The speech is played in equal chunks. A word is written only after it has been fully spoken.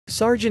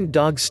Sergeant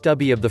Dog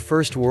Stubby of the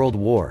First World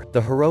War,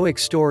 the heroic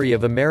story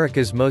of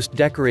America's most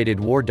decorated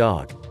war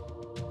dog.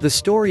 The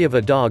story of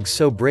a dog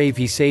so brave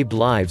he saved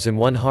lives and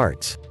won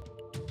hearts.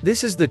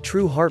 This is the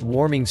true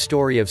heart-warming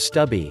story of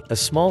Stubby, a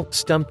small,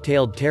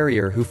 stump-tailed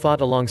terrier who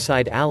fought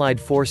alongside Allied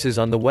forces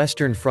on the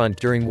Western Front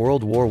during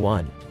World War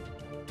I.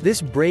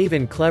 This brave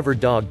and clever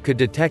dog could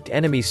detect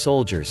enemy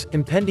soldiers,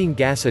 impending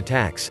gas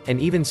attacks, and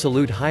even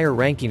salute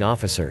higher-ranking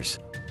officers.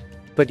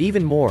 But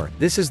even more,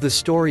 this is the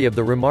story of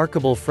the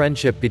remarkable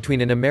friendship between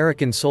an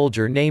American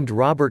soldier named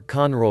Robert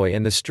Conroy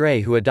and the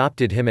stray who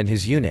adopted him and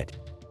his unit.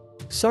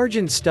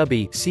 Sergeant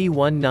Stubby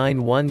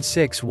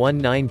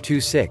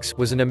C19161926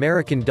 was an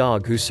American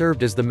dog who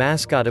served as the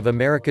mascot of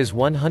America's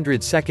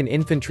 102nd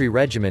Infantry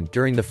Regiment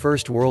during the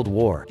First World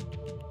War.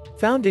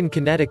 Found in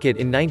Connecticut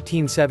in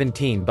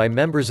 1917 by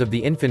members of the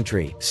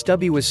infantry,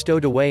 Stubby was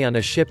stowed away on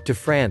a ship to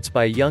France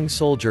by a young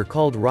soldier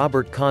called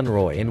Robert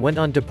Conroy and went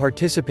on to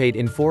participate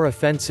in 4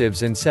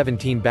 offensives and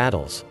 17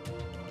 battles.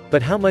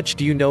 But how much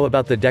do you know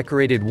about the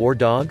decorated war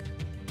dog?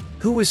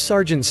 Who was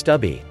Sergeant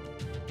Stubby?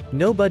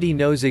 Nobody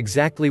knows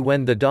exactly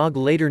when the dog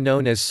later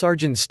known as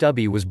Sergeant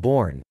Stubby was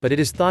born, but it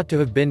is thought to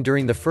have been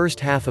during the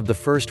first half of the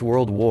First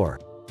World War.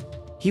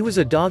 He was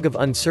a dog of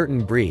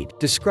uncertain breed,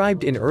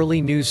 described in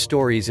early news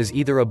stories as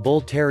either a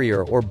bull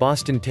terrier or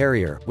Boston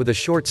terrier, with a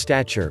short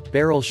stature,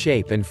 barrel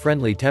shape and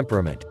friendly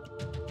temperament.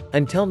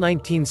 Until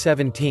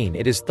 1917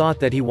 it is thought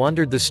that he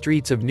wandered the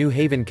streets of New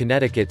Haven,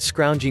 Connecticut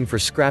scrounging for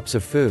scraps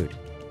of food.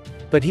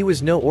 But he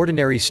was no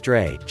ordinary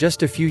stray.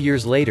 Just a few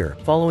years later,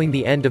 following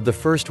the end of the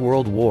First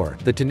World War,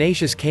 the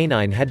tenacious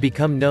canine had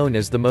become known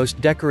as the most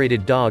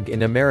decorated dog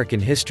in American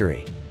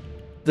history.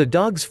 The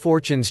dog's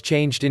fortunes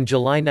changed in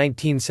July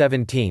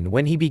 1917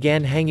 when he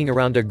began hanging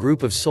around a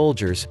group of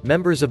soldiers,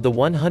 members of the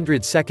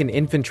 102nd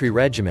Infantry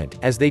Regiment,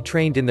 as they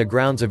trained in the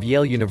grounds of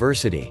Yale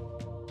University.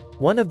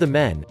 One of the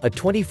men, a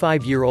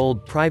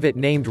 25-year-old private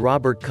named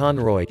Robert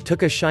Conroy,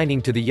 took a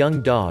shining to the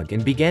young dog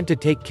and began to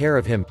take care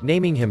of him,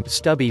 naming him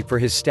Stubby for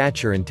his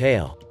stature and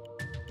tail.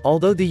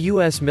 Although the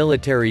U.S.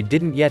 military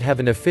didn't yet have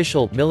an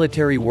official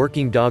military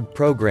working dog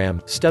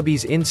program,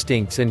 Stubby's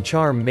instincts and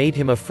charm made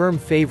him a firm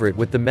favorite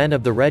with the men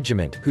of the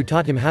regiment, who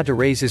taught him how to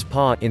raise his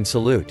paw in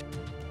salute.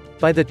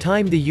 By the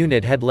time the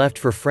unit had left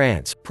for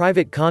France,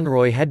 Private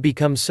Conroy had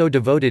become so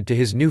devoted to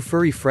his new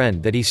furry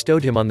friend that he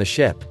stowed him on the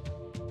ship.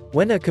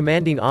 When a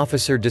commanding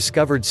officer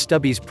discovered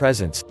Stubby's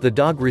presence, the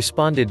dog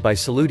responded by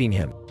saluting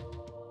him.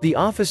 The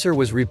officer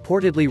was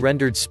reportedly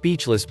rendered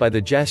speechless by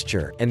the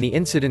gesture, and the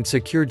incident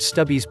secured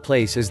Stubby's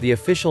place as the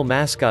official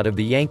mascot of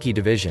the Yankee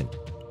Division.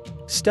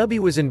 Stubby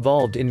was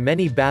involved in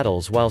many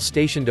battles while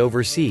stationed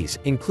overseas,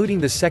 including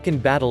the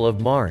Second Battle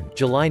of Marne,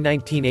 July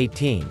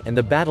 1918, and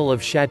the Battle of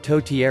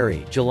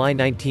Château-Thierry, July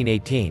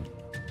 1918.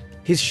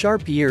 His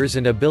sharp ears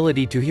and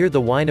ability to hear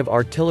the whine of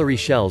artillery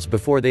shells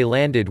before they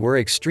landed were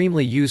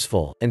extremely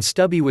useful, and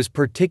Stubby was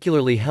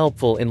particularly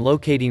helpful in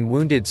locating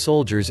wounded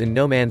soldiers in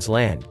no man's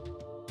land.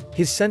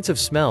 His sense of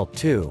smell,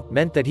 too,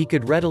 meant that he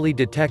could readily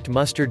detect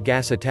mustard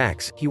gas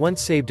attacks. He once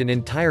saved an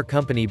entire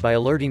company by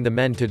alerting the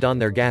men to don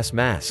their gas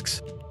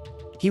masks.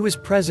 He was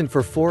present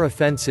for 4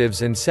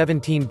 offensives and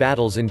 17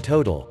 battles in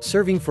total,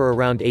 serving for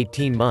around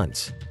 18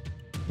 months.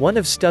 One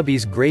of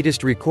Stubby's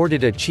greatest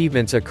recorded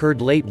achievements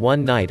occurred late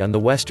one night on the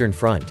Western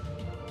Front.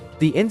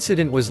 The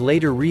incident was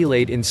later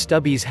relayed in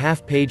Stubby's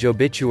half-page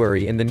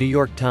obituary in the New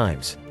York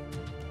Times.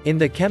 In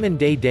the Chemin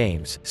des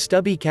Dames,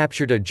 Stubby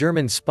captured a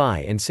German spy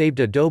and saved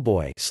a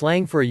doughboy,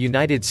 slang for a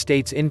United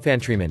States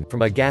infantryman,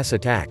 from a gas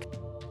attack.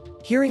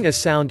 Hearing a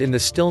sound in the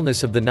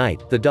stillness of the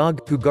night, the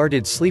dog, who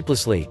guarded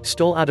sleeplessly,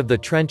 stole out of the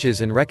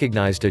trenches and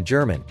recognized a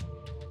German.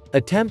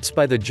 Attempts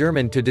by the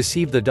German to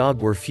deceive the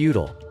dog were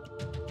futile.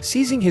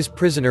 Seizing his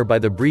prisoner by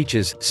the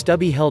breeches,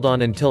 Stubby held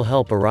on until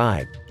help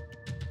arrived.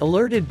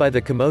 Alerted by the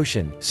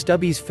commotion,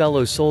 Stubby's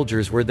fellow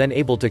soldiers were then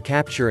able to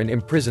capture and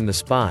imprison the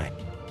spy.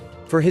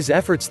 For his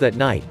efforts that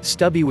night,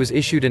 Stubby was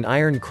issued an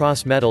Iron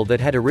Cross medal that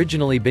had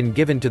originally been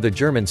given to the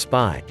German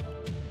spy.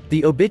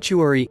 The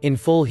obituary, in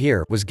full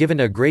here, was given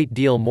a great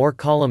deal more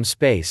column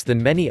space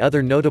than many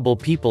other notable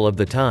people of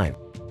the time.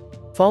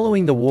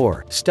 Following the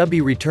war,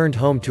 Stubby returned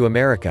home to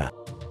America.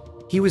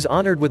 He was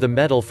honored with a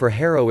medal for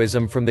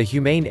heroism from the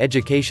Humane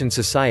Education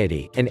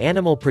Society, an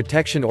animal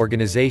protection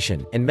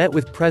organization, and met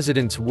with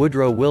Presidents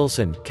Woodrow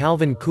Wilson,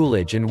 Calvin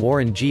Coolidge and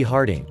Warren G.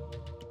 Harding.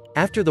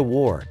 After the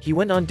war, he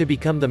went on to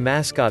become the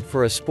mascot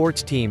for a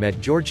sports team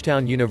at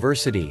Georgetown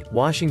University,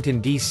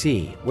 Washington,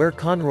 D.C., where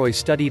Conroy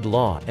studied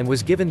law and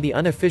was given the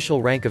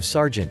unofficial rank of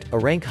sergeant, a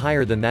rank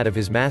higher than that of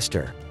his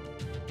master.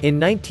 In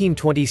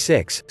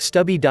 1926,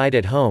 Stubby died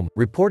at home,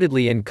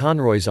 reportedly in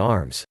Conroy's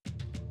arms.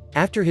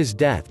 After his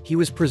death, he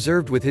was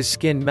preserved with his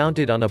skin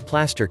mounted on a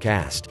plaster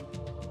cast.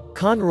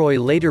 Conroy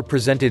later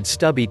presented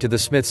Stubby to the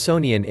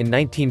Smithsonian in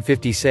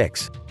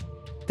 1956.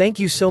 Thank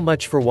you so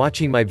much for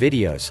watching my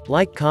videos.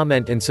 Like,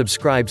 comment and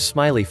subscribe.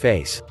 Smiley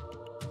face.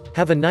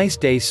 Have a nice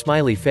day.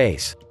 Smiley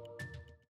face.